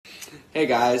Hey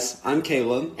guys, I'm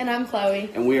Caleb. And I'm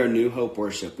Chloe. And we are New Hope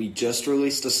Worship. We just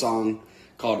released a song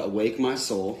called Awake My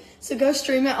Soul. So go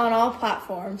stream it on all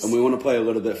platforms. And we want to play a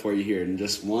little bit for you here in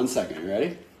just 1 second.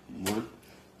 Ready? 1,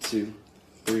 2,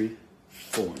 3,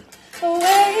 4.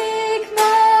 Awake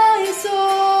my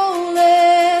soul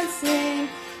and sing,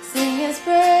 sing His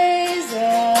praise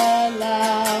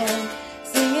aloud,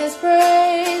 sing His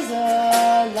praise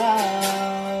aloud.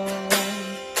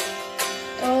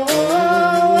 Oh,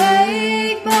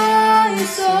 awake my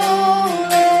soul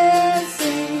and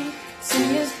sing, sing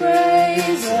His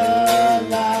praise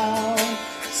aloud,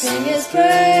 sing His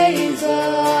praise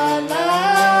aloud.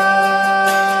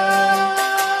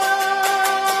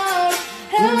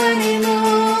 And when He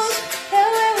moves,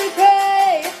 and when we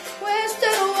pray, we're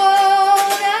stood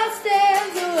alone, now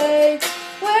stands awake,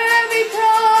 where every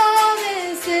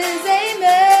promise is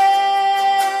amen.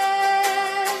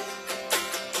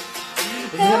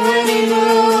 And when He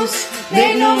moves,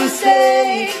 make no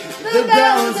mistake, the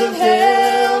bounds of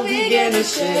hell begin to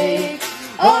shake.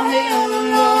 All hail the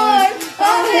Lord,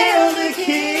 all hail the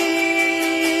King.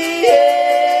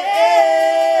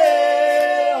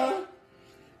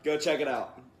 Go check it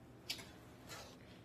out.